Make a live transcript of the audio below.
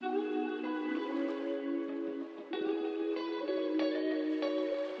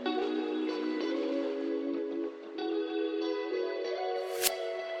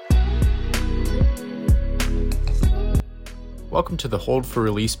Welcome to the Hold for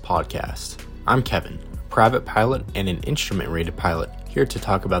Release podcast. I'm Kevin, a private pilot and an instrument-rated pilot, here to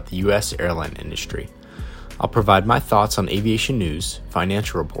talk about the U.S. airline industry. I'll provide my thoughts on aviation news,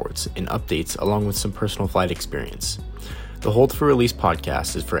 financial reports, and updates along with some personal flight experience. The Hold for Release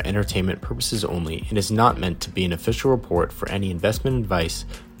podcast is for entertainment purposes only and is not meant to be an official report for any investment advice,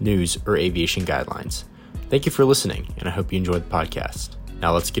 news, or aviation guidelines. Thank you for listening, and I hope you enjoyed the podcast.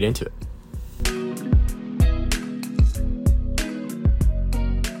 Now let's get into it.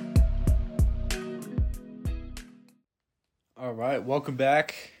 All right, welcome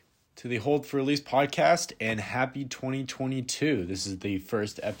back to the Hold for Release podcast, and happy 2022. This is the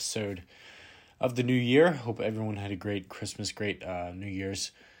first episode of the new year. Hope everyone had a great Christmas, great New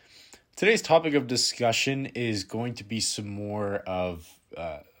Year's. Today's topic of discussion is going to be some more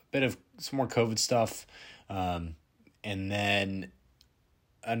COVID stuff, and then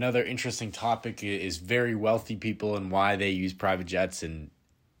another interesting topic is very wealthy people and why they use private jets and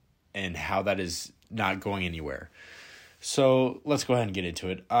how that is not going anywhere. So let's go ahead and get into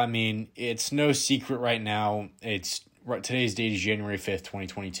it. I mean, it's no secret right now. Today's date is January 5th,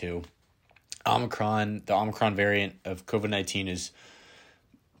 2022. The Omicron variant of COVID-19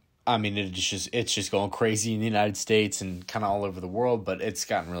 it's just going crazy in the United States and kind of all over the world, but it's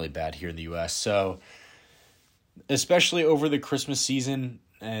gotten really bad here in the U.S. So especially over the Christmas season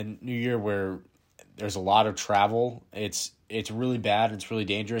and New Year, where there's a lot of travel, it's really bad. It's really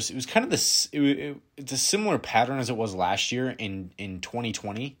dangerous. It was kind of it's a similar pattern as it was last year in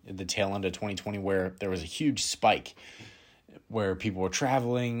 2020, at the tail end of 2020, where there was a huge spike where people were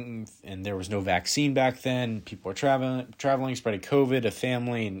traveling and there was no vaccine back then. People were traveling, spreading COVID, a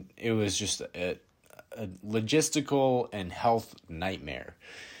family, and it was just a logistical and health nightmare.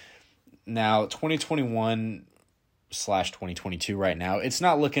 Now, 2021/2022 right now, it's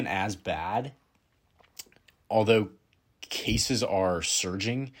not looking as bad, although cases are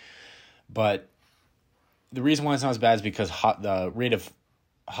surging, but the reason why it's not as bad is because the rate of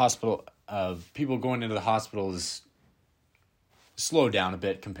people going into the hospital is slowed down a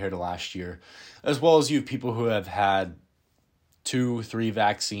bit compared to last year, as well as you have people who have had 2-3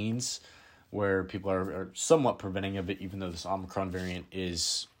 vaccines, where people are somewhat preventing of it, even though this Omicron variant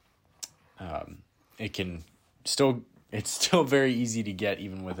is, it's still very easy to get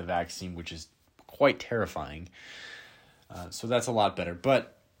even with a vaccine, which is quite terrifying. So that's a lot better.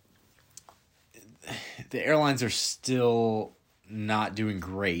 But the airlines are still not doing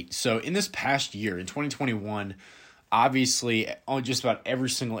great. So in this past year, in 2021, obviously, just about every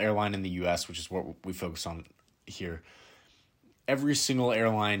single airline in the U.S., which is what we focus on here, every single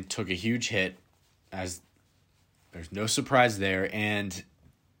airline took a huge hit, as there's no surprise there, and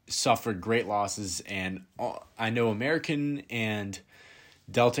suffered great losses. And I know American and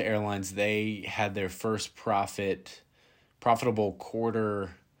Delta Airlines, they had their first profitable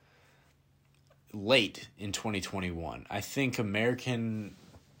quarter late in 2021. I think American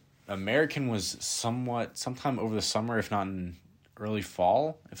was sometime over the summer, if not in early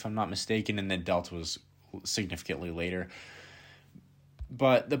fall, if I'm not mistaken, and then Delta was significantly later.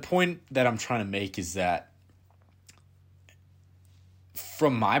 But the point that I'm trying to make is that,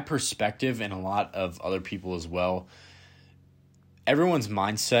 from my perspective and a lot of other people as well, everyone's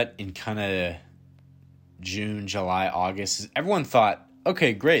mindset in kind of June, July, August, everyone thought,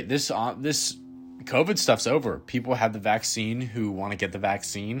 okay, great, this COVID stuff's over. People have the vaccine who want to get the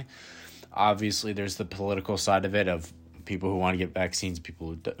vaccine. Obviously, there's the political side of it, of people who want to get vaccines,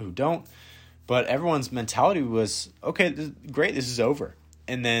 people who don't. But everyone's mentality was, okay, great, this is over.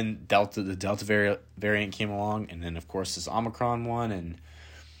 And then the Delta variant came along, and then, of course, this Omicron one, and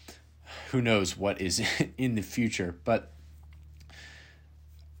who knows what is in the future. But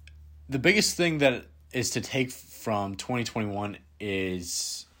the biggest thing that is to take from 2021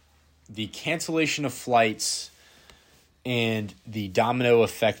 is the cancellation of flights and the domino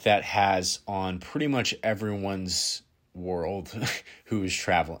effect that has on pretty much everyone's world who is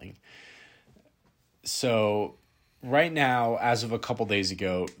traveling. So right now, as of a couple days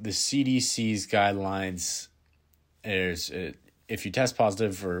ago, the CDC's guidelines is if you test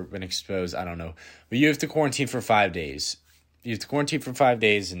positive or been exposed, I don't know, but you have to quarantine for 5 days. You have to quarantine for 5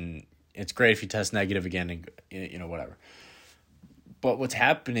 days, and it's great if you test negative again, and whatever. But what's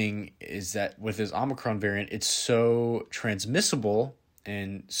happening is that with this Omicron variant, it's so transmissible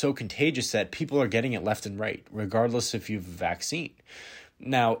and so contagious that people are getting it left and right, regardless if you have a vaccine.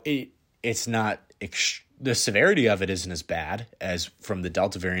 Now, it's not the severity of it isn't as bad as from the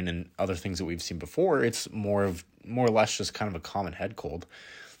Delta variant and other things that we've seen before. It's more or less just kind of a common head cold.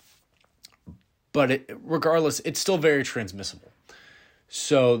 But regardless, it's still very transmissible.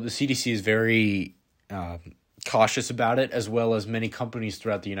 So the CDC is very cautious about it, as well as many companies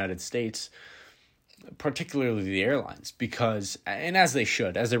throughout the United States, particularly the airlines, because, and as they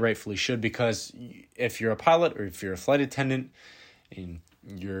rightfully should, because if you're a pilot or if you're a flight attendant and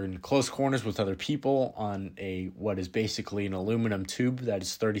you're in close quarters with other people on what is basically an aluminum tube that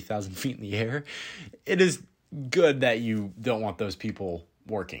is 30,000 feet in the air, it is good that you don't want those people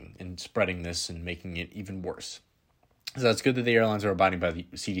working and spreading this and making it even worse. So it's good that the airlines are abiding by the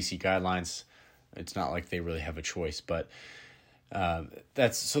CDC guidelines. It's not like they really have a choice, but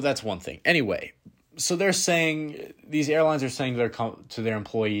that's one thing. Anyway, so these airlines are saying to their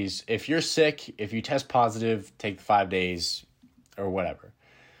employees, if you're sick, if you test positive, take 5 days or whatever.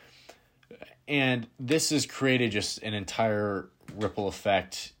 And this has created just an entire ripple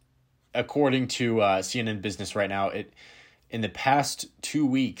effect. According to CNN Business right now, in the past 2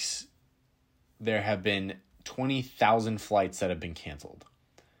 weeks, there have been 20,000 flights that have been canceled.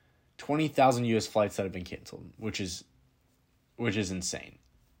 20,000 U.S. flights that have been canceled, which is insane.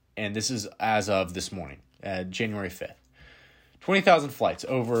 And this is as of this morning, January 5th. 20,000 flights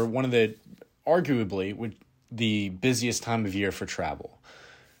over one of arguably the busiest time of year for travel.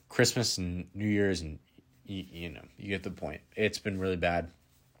 Christmas and New Year's, and you get the point. It's been really bad.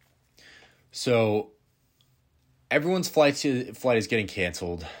 So everyone's flight is getting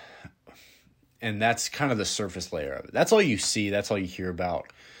canceled, and that's kind of the surface layer of it. That's all you see. That's all you hear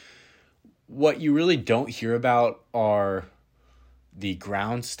about. What you really don't hear about are the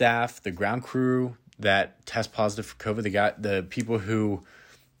ground staff, the ground crew that test positive for COVID. The people who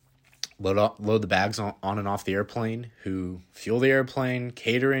load the bags on and off the airplane, who fuel the airplane,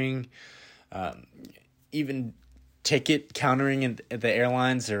 catering, even ticket countering at the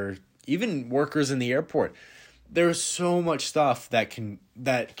airlines, or even workers in the airport. There's so much stuff that can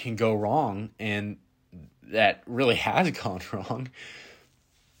go wrong, and that really has gone wrong,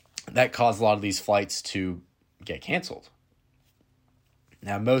 that caused a lot of these flights to get canceled.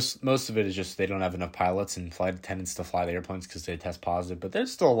 Now, most of it is just they don't have enough pilots and flight attendants to fly the airplanes because they test positive. But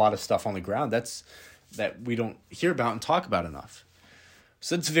there's still a lot of stuff on the ground that we don't hear about and talk about enough.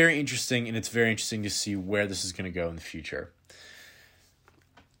 So it's very interesting, and it's very interesting to see where this is going to go in the future.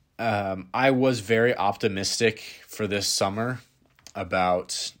 I was very optimistic for this summer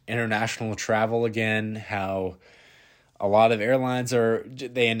about international travel again, how a lot of airlines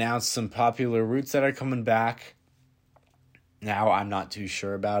they announced some popular routes that are coming back. Now I'm not too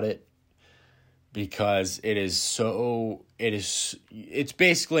sure about it, because it's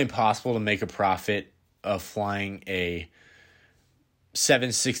basically impossible to make a profit of flying a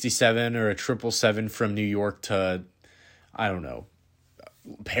 767 or a 777 from New York to, I don't know,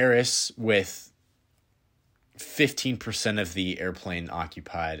 Paris with 15% of the airplane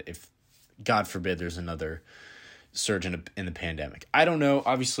occupied, if God forbid there's another surge in the pandemic. I don't know.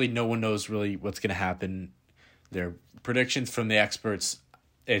 Obviously, no one knows really what's going to happen. Their predictions from the experts,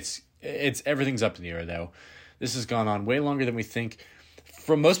 it's everything's up in the air, though. This has gone on way longer than we think.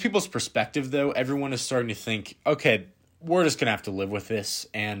 From most people's perspective, though, everyone is starting to think, okay, we're just going to have to live with this.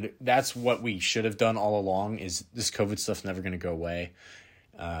 And that's what we should have done all along, is this COVID stuff's never going to go away.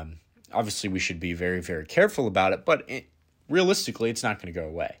 Obviously, we should be very, very careful about it, but realistically, it's not going to go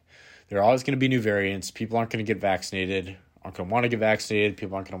away. There are always going to be new variants. People aren't going to get vaccinated, aren't going to want to get vaccinated.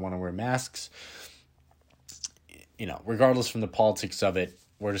 People aren't going to want to wear masks. Regardless from the politics of it,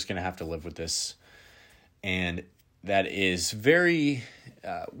 we're just going to have to live with this. And that is very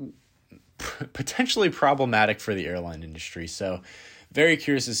potentially problematic for the airline industry. So very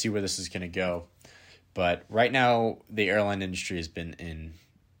curious to see where this is going to go. But right now, the airline industry has been in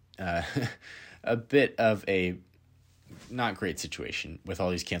a bit of a not great situation with all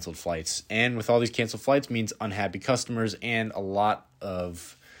these canceled flights. And with all these canceled flights means unhappy customers and a lot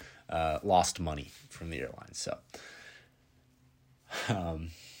of lost money from the airlines. So,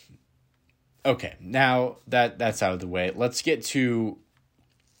 okay, now that's out of the way. Let's get to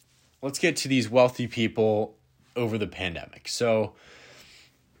these wealthy people over the pandemic. So,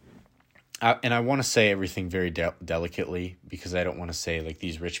 and I want to say everything very delicately, because I don't want to say like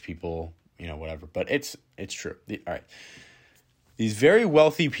these rich people, whatever, but it's true. All right. These very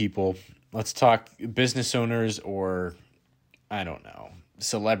wealthy people, let's talk business owners, or I don't know,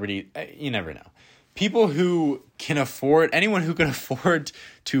 celebrity, you never know. People who can afford, anyone who can afford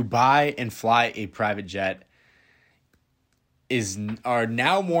to buy and fly a private jet are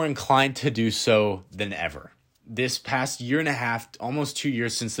now more inclined to do so than ever. This past year and a half, almost 2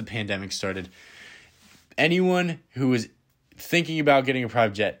 years since the pandemic started, anyone who is thinking about getting a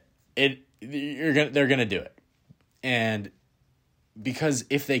private jet, they're gonna do it. And because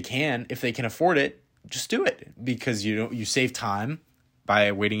if they can afford it, just do it, because you save time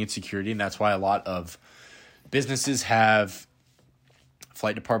by waiting in security, and that's why a lot of businesses have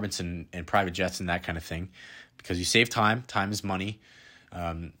flight departments and private jets and that kind of thing because you save time. Time is money.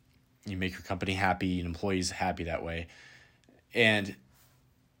 You make your company happy and employees happy that way. And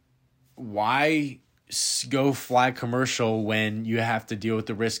why go fly commercial when you have to deal with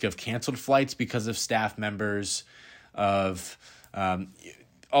the risk of canceled flights because of staff members, of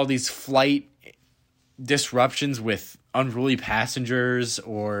all these flight disruptions with unruly passengers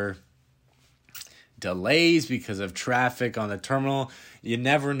or delays because of traffic on the terminal? You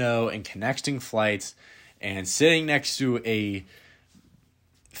never know. And connecting flights and sitting next to a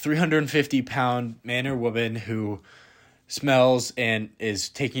 350-pound man or woman who smells and is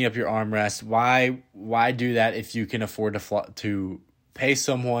taking up your armrest. Why do that if you can afford to pay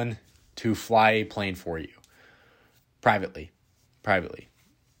someone to fly a plane for you privately,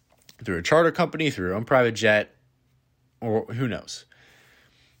 through a charter company, through your own private jet, or who knows?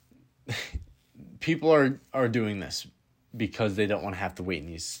 People are doing this because they don't want to have to wait in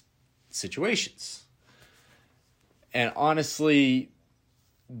these situations. And honestly,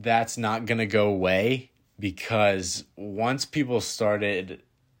 that's not going to go away, because once people started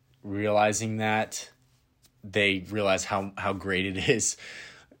realizing that, they realize how great it is,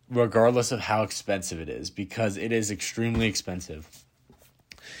 regardless of how expensive it is, because it is extremely expensive.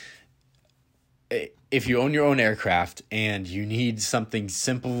 If you own your own aircraft and you need something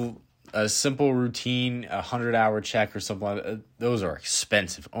simple, a simple routine, 100-hour check or something like that, those are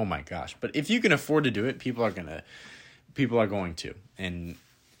expensive. Oh my gosh. But if you can afford to do it, people are going to. And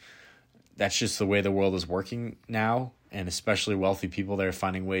that's just the way the world is working now, and especially wealthy people, they're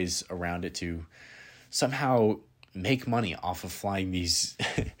finding ways around it to somehow make money off of flying these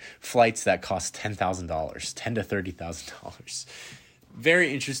flights that cost $10,000, $10,000 to $30,000.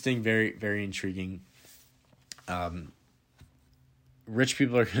 Very interesting, very, very intriguing. Rich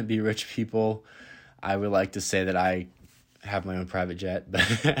people are going to be rich people. I would like to say that I have my own private jet, but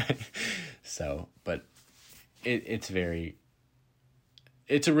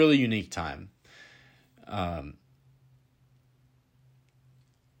it's a really unique time.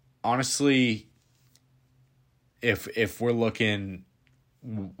 Honestly, if we're looking,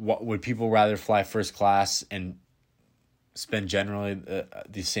 what would people rather fly first class and spend generally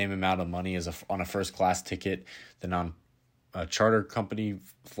the same amount of money as on a first class ticket than on a charter company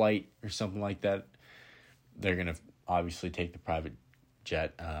flight or something like that? They're going to obviously take the private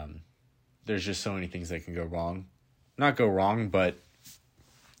jet. There's just so many things that can go wrong. Not go wrong, but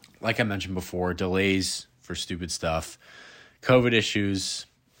like I mentioned before, delays for stupid stuff, COVID issues,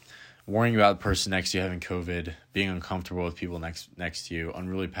 worrying about the person next to you having COVID, being uncomfortable with people next to you,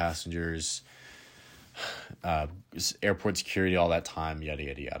 unruly passengers, airport security, all that time, yada,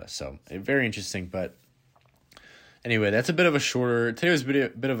 yada, yada. So very interesting. But anyway, that's today was a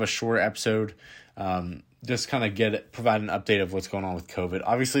bit of a shorter episode. Just kind of provide an update of what's going on with COVID.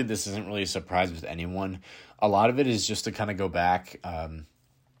 Obviously, this isn't really a surprise with anyone. A lot of it is just to kind of go back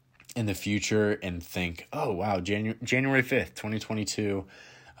in the future and think, oh, wow, January 5th, 2022,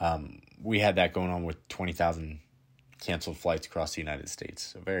 we had that going on with 20,000 canceled flights across the United States.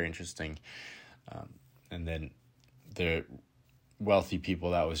 So very interesting. And then the wealthy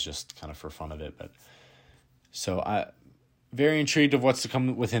people, that was just kind of for fun of it. But so I very intrigued of what's to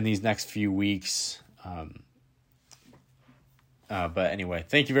come within these next few weeks. But anyway,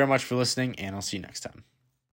 thank you very much for listening, and I'll see you next time.